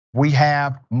we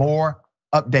have more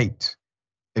updates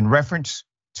in reference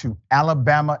to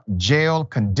Alabama jail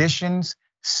conditions,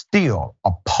 still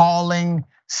appalling,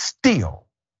 still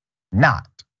not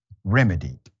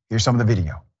remedied. Here's some of the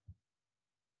video.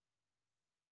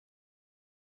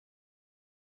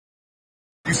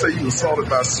 You say you were assaulted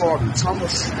by Sergeant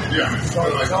Thomas? Yeah.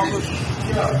 Sergeant Thomas?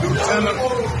 Lieutenant?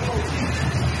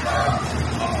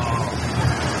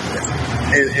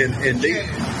 And they...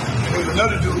 There was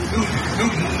another dude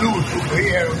trooper, he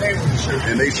had a name on the shirt.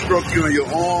 And they struck you in your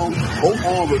arm, both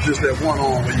arms or just that one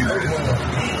arm when you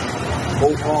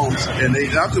both arms. And I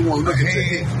just want to look at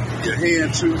your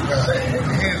hand too.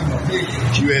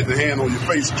 You had the hand on your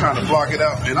face trying to block it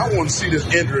out. And I want to see this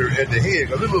injury at the head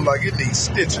because it looks like it needs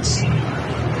stitches.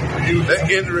 That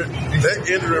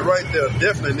injury right there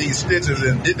definitely needs stitches.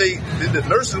 And what did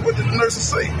the nurses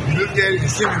say? You look at it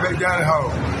and send me back down the hall.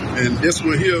 And this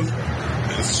one here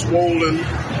is swollen,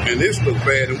 and this look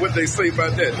bad. And what they say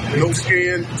about that? No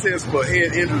scan test for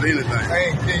head injury or anything. I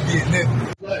ain't getting nothing.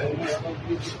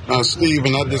 Now,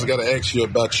 Stephen, I just got to ask you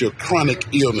about your chronic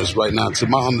illness right now. To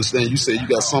my understanding, you said you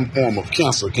got some form of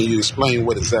cancer. Can you explain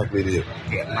what exactly it is?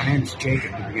 Yeah, my name is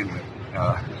Jacob to begin with,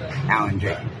 Alan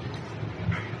Jacob.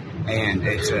 And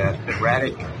it's a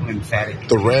thoracic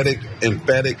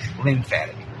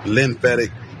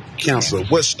lymphatic cancer.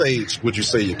 What stage would you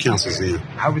say your cancer's in?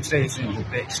 I would say it's in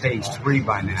stage 3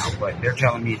 by now, but they're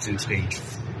telling me it's in stage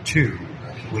 2,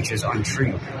 which is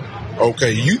untreatable.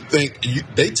 Okay,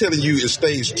 they telling you it's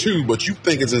stage 2, but you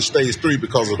think it's in stage 3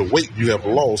 because of the weight you have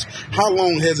lost. How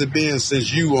long has it been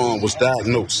since you was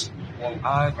diagnosed?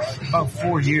 About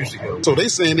 4 years ago. So they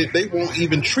saying that they won't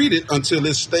even treat it until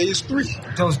it's stage 3.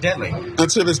 Until it's deadly.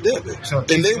 Until it's deadly. So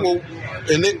but ain't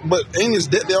it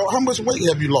deadly? How much weight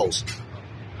have you lost?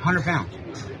 100 pounds.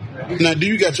 Now, do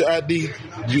you got your ID?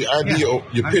 Your ID yeah. or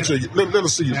your picture? Let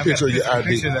us see your picture of your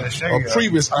ID. Or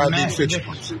previous ID picture.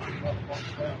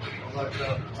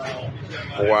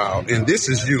 Wow. And this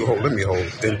is you. Let me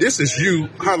hold. And this is you.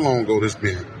 How long ago this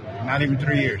been? Not even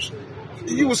 3 years.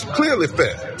 You was clearly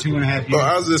fat. 2.5 years.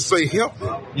 I was just say healthy.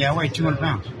 Yeah, I weigh 200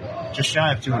 pounds. Just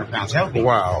shy of 200 pounds. Healthy.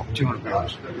 Wow. 200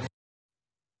 pounds.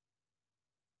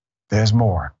 There's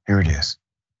more. Here it is.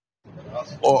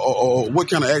 Or what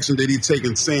kind of action did he take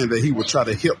in saying that he would try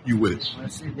to help you with it?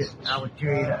 I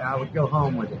would go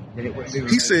home with it.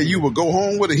 He said you would go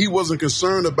home with it. He wasn't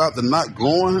concerned about the not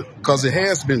growing because it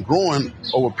has been growing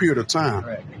over a period of time.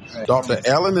 Right. Dr.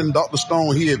 Allen and Dr.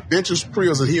 Stone here at Ventress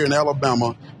Prison here in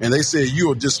Alabama, and they said you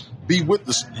will just be with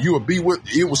this.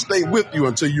 It will stay with you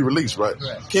until you release, right?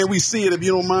 Can we see it if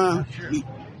you don't mind? Sure.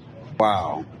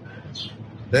 Wow.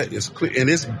 That is clear, and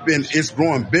it's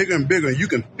growing bigger and bigger. And you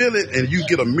can feel it, and you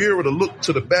get a mirror to look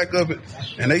to the back of it,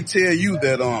 and they tell you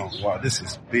that wow, this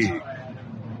is big,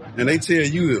 and they tell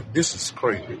you that this is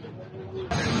crazy.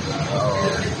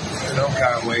 Some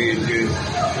kind of way it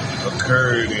just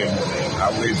occurred, and I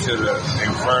went to the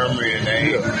infirmary, and they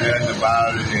ain't do nothing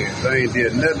about it. And they ain't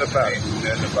did nothing about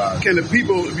it. Can the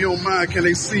people, if you don't mind, can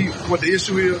they see what the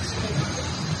issue is?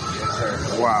 Yes,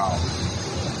 sir. Wow.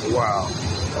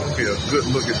 Okay, a good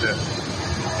look at that.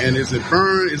 And is it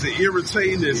burn? Is it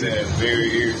irritating?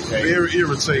 Very irritating. Very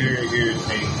irritating. Very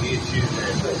irritating. Itches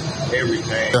and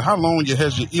everything. How long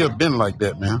has your ear been like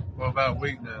that, man? Well, about a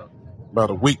week now. About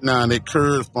a week now, and it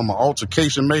occurred from an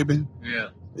altercation, maybe?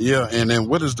 Yeah. Yeah, and then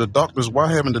what is the doctors? Why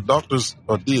haven't the doctors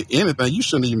or did anything? You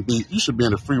shouldn't even be. You should be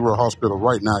in the Free World Hospital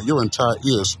right now. Your entire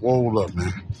ear is swollen up,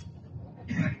 man.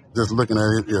 Just looking at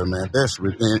it here, man, that's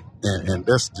and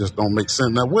that's just don't make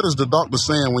sense. Now, what is the doctor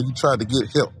saying when you try to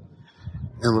get help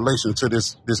in relation to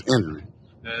this injury?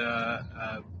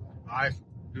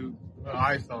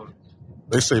 Ice on it.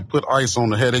 They say put ice on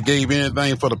the head. They gave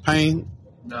anything for the pain?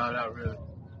 No, not really.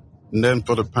 Nothing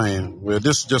for the pain. Well,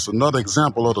 this is just another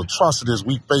example of the atrocities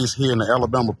we face here in the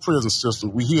Alabama prison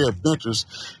system. We here at Ventress,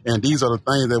 and these are the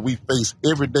things that we face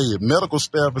every day. Medical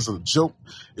staff is a joke.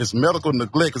 Its medical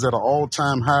neglect is at an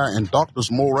all-time high, and doctors'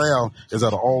 morale is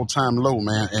at an all-time low,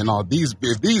 man. And if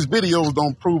these videos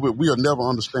don't prove it, we'll never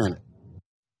understand it.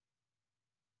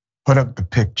 Put up the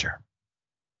picture.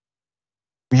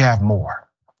 We have more,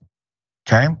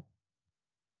 okay?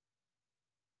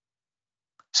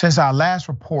 Since our last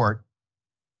report,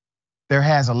 there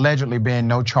has allegedly been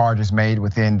no charges made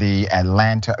within the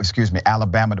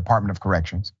Alabama Department of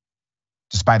Corrections,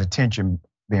 despite attention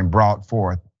being brought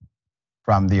forth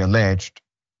from the alleged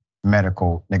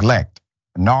medical neglect.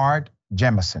 Bernard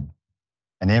Jemison,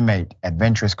 an inmate at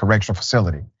Ventress Correctional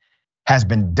Facility, has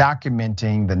been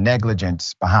documenting the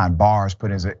negligence behind bars,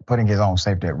 putting his own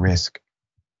safety at risk.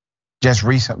 Just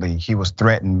recently, he was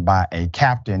threatened by a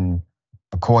captain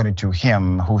according to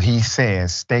him, who he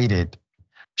says stated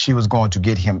she was going to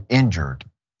get him injured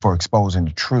for exposing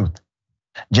the truth.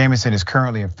 Jamison is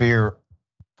currently in fear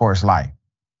for his life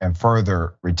and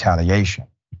further retaliation.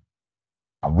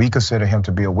 We consider him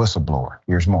to be a whistleblower.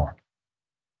 Here's more.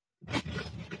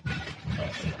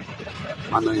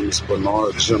 My name is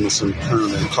Bernard Jemison,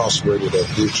 currently incarcerated at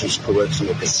Ventress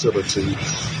Correctional Facility.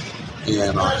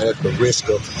 And at the risk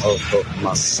of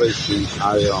my safety,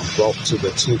 I am brought to the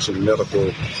attention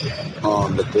medical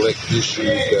neglect issues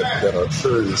that are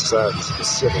occurring inside this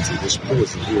facility, this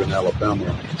prison here in Alabama,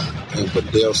 and the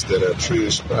deaths that have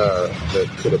transpired that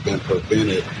could have been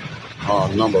prevented,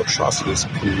 a number of atrocities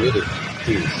committed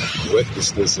through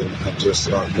recklessness and just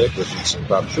negligence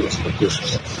by prison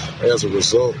officials. As a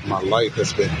result, my life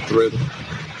has been threatened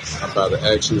by the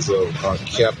actions of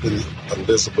Captain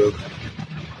Elizabeth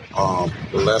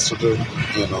Lassiter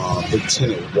and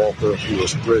Lieutenant Walker, who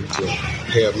was threatened to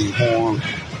have me harmed.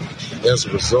 As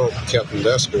a result, Captain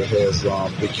Lassiter has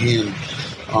begun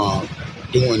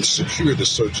doing security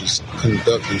searches,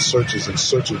 conducting searches and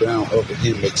searching down other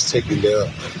inmates, taking their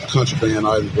contraband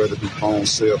items, whether it be phones,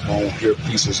 cell phone,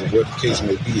 earpieces, or whatever the case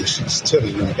may be. And she's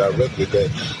telling them directly that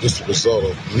it's the result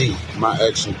of me, my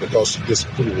actions, because she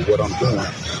disapproves of what I'm doing.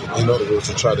 In other words,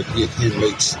 to try to get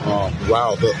inmates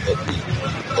riled up at me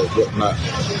or whatnot.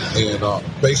 And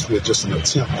basically just an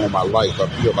attempt on my life. I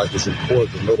feel like it's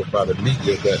important to notify the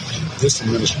media that this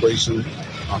administration,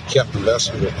 Captain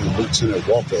Lassiter and Lieutenant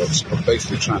Walker are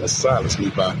basically trying to silence me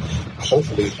by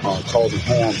hopefully causing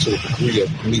harm to the degree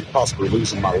of me possibly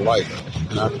losing my life.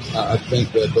 And I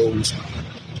think that those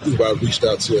who I reached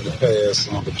out to in the past,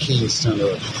 the King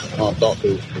Center,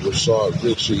 Dr. Rashad,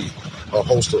 Richey, a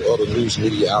host of other news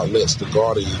media outlets, The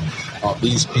Guardian,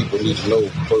 these people need to know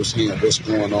firsthand what's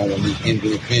going on in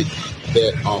the event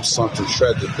that something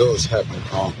tragic does happen,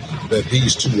 that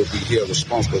these two will be held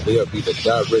responsible. They'll be the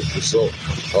direct result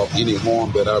of any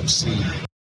harm that I receive.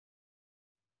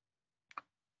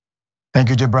 Thank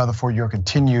you, dear brother, for your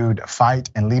continued fight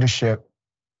and leadership.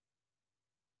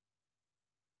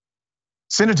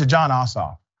 Senator John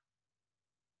Ossoff,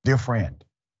 dear friend,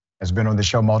 has been on the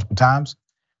show multiple times,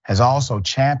 has also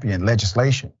championed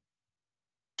legislation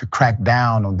to crack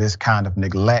down on this kind of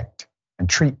neglect and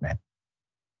treatment.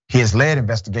 He has led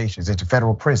investigations into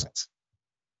federal prisons,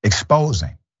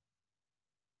 exposing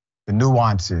the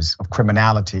nuances of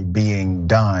criminality being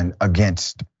done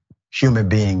against human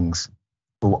beings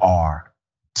who are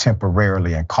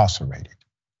temporarily incarcerated.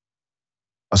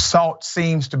 Assault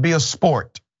seems to be a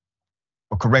sport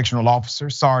for correctional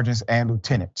officers, sergeants, and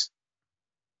lieutenants,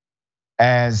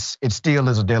 as it still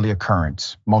is a daily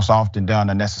occurrence, most often done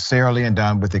unnecessarily and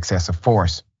done with excessive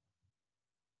force.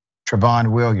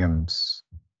 Trevon Williams,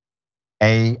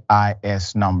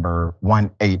 AIS number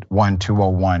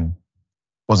 181201,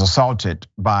 was assaulted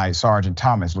by Sergeant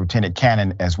Thomas, Lieutenant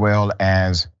Cannon, as well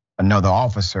as another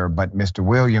officer, but Mr.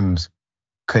 Williams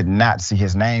could not see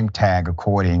his name tag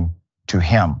according to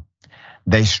him.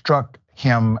 They struck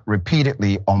him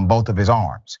repeatedly on both of his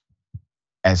arms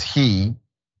as he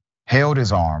held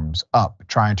his arms up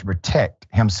trying to protect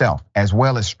himself, as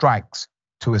well as strikes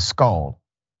to his skull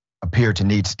appeared to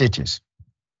need stitches.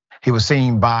 He was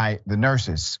seen by the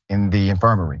nurses in the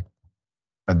infirmary,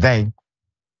 but they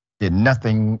did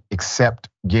nothing except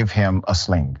give him a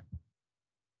sling.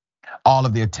 All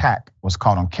of the attack was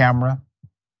caught on camera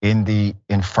in the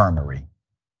infirmary,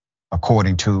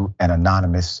 according to an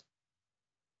anonymous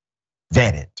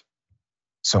vetted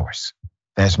source.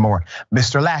 There's more.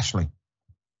 Mr. Lashley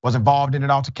was involved in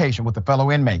an altercation with a fellow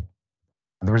inmate.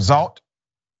 And the result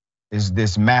is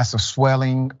this massive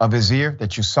swelling of his ear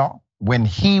that you saw when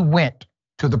he went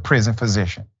to the prison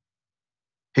physician.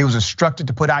 He was instructed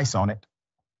to put ice on it.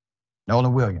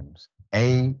 Nolan Williams,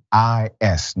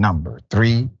 AIS number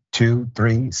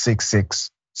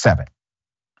 323667,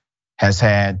 has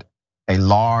had a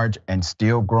large and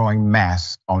still growing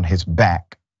mass on his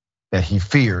back that he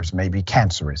fears may be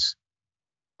cancerous.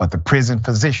 But the prison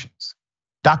physicians,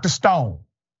 Dr. Stone,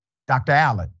 Dr.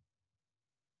 Allen,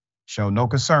 show no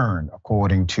concern,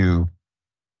 according to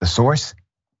the source.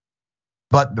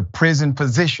 But the prison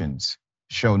physicians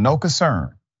show no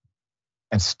concern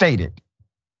and stated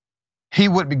he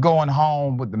would be going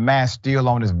home with the mass still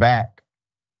on his back.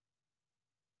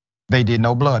 They did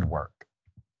no blood work.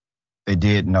 They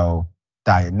did no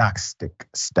diagnostic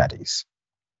studies.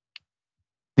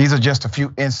 These are just a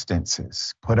few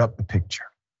instances. Put up the picture.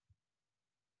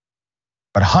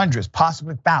 But hundreds,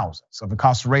 possibly thousands of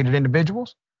incarcerated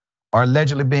individuals are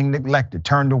allegedly being neglected,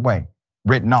 turned away,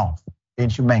 written off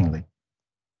inhumanely.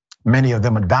 Many of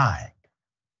them are dying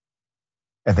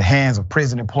at the hands of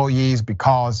prison employees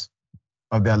because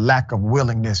of their lack of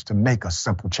willingness to make a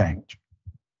simple change.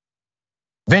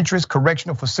 Ventress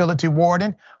Correctional Facility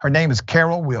Warden, her name is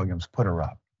Carol Williams, put her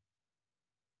up.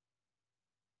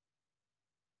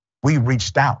 We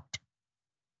reached out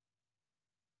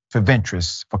to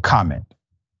Ventress for comment,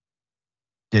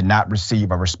 did not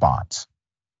receive a response.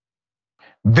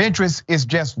 Ventress is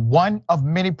just one of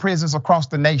many prisons across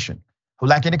the nation who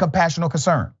lack any compassion or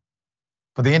concern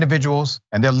for the individuals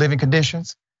and their living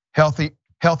conditions, health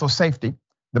or safety.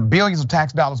 The billions of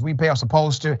tax dollars we pay are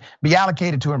supposed to be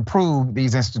allocated to improve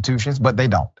these institutions, but they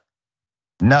don't.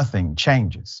 Nothing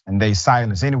changes, and they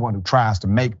silence anyone who tries to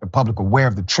make the public aware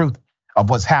of the truth of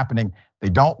what's happening. They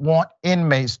don't want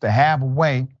inmates to have a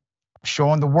way of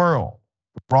showing the world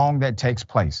the wrong that takes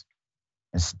place.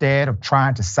 Instead of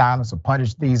trying to silence or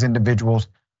punish these individuals,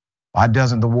 why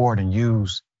doesn't the warden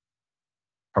use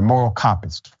her moral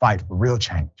compass to fight for real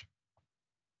change?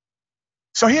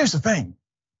 So here's the thing,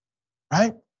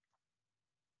 right?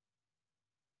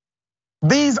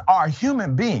 These are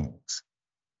human beings.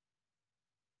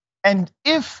 And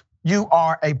if you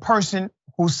are a person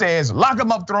who says, lock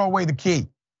them up, throw away the key,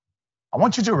 I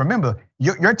want you to remember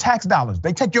your tax dollars,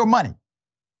 they take your money.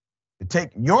 They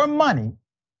take your money,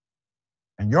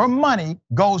 and your money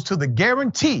goes to the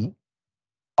guarantee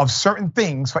of certain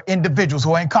things for individuals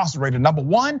who are incarcerated. Number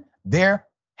one, their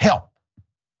health.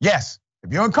 Yes,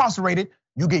 if you're incarcerated,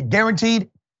 you get guaranteed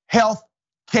health,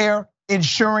 care,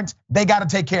 insurance. They got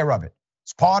to take care of it.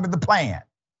 It's part of the plan.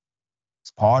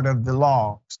 It's part of the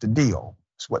law. It's the deal.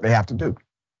 It's what they have to do.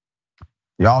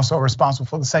 You're also responsible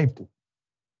for the safety.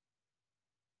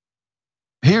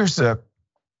 Here's the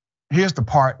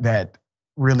part that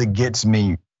really gets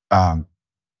me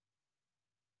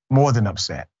more than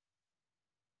upset.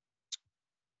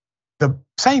 The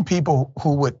same people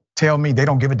who would tell me they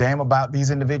don't give a damn about these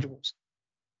individuals.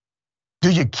 Do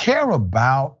you care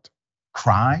about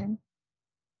crime?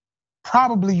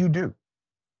 Probably you do.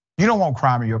 You don't want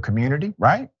crime in your community,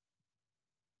 right?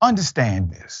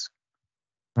 Understand this.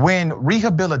 When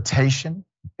rehabilitation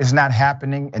is not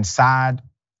happening inside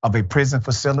of a prison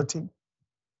facility,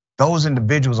 those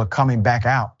individuals are coming back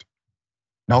out.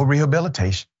 No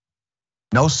rehabilitation,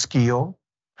 no skill,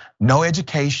 no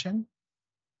education,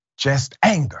 just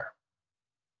anger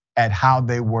at how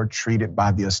they were treated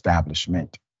by the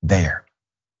establishment there.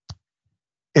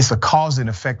 It's a cause and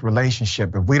effect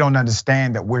relationship. If we don't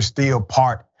understand that we're still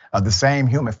part of the same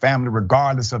human family,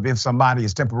 regardless of if somebody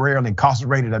is temporarily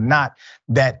incarcerated or not,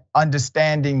 that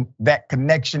understanding that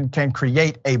connection can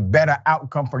create a better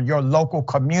outcome for your local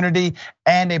community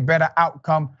and a better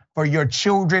outcome for your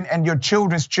children and your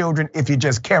children's children if you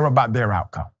just care about their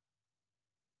outcome.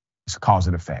 It's a cause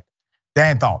and effect.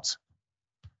 Dan, thoughts?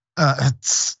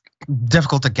 It's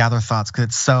difficult to gather thoughts because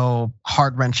it's so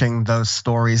heart-wrenching, those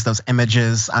stories, those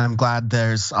images. I'm glad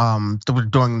there's we're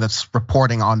doing this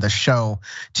reporting on the show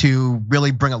to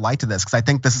really bring a light to this, because I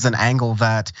think this is an angle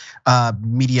that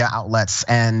media outlets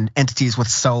and entities with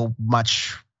so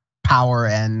much power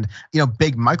and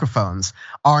big microphones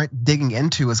aren't digging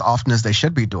into as often as they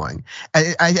should be doing.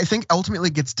 I think ultimately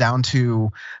it gets down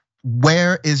to,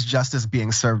 where is justice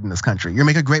being served in this country? You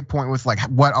make a great point with like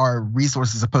what are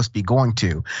resources supposed to be going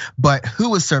to, but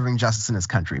who is serving justice in this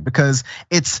country? Because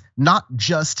it's not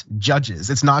just judges,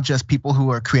 it's not just people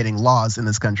who are creating laws in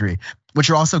this country. What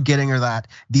you're also getting are that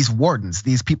these wardens,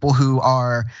 these people who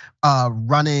are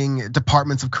running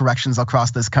departments of corrections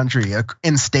across this country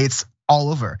in states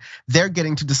all over, they're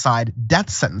getting to decide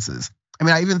death sentences. I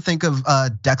mean, I even think of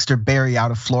Dexter Berry out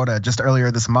of Florida just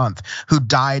earlier this month, who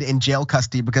died in jail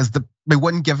custody because they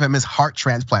wouldn't give him his heart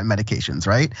transplant medications,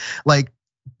 right? Like,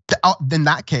 in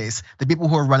that case, the people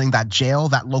who are running that jail,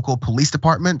 that local police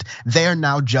department, they are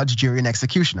now judge, jury, and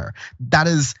executioner. That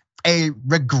is a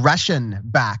regression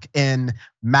back in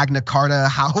Magna Carta,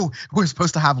 how we're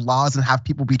supposed to have laws and have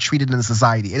people be treated in a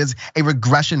society. It is a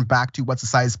regression back to what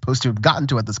society is supposed to have gotten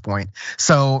to at this point.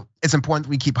 So it's important that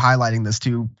we keep highlighting this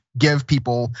to give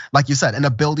people, like you said, an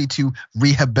ability to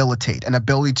rehabilitate, an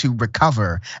ability to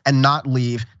recover, and not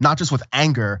leave, not just with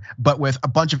anger, but with a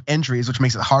bunch of injuries, which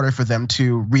makes it harder for them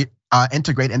to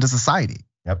reintegrate into society.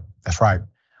 Yep, that's right.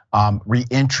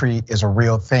 Re-entry is a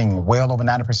real thing. Well over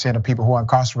 90% of people who are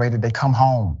incarcerated, they come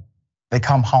home. They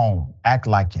come home, act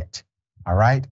like it, all right?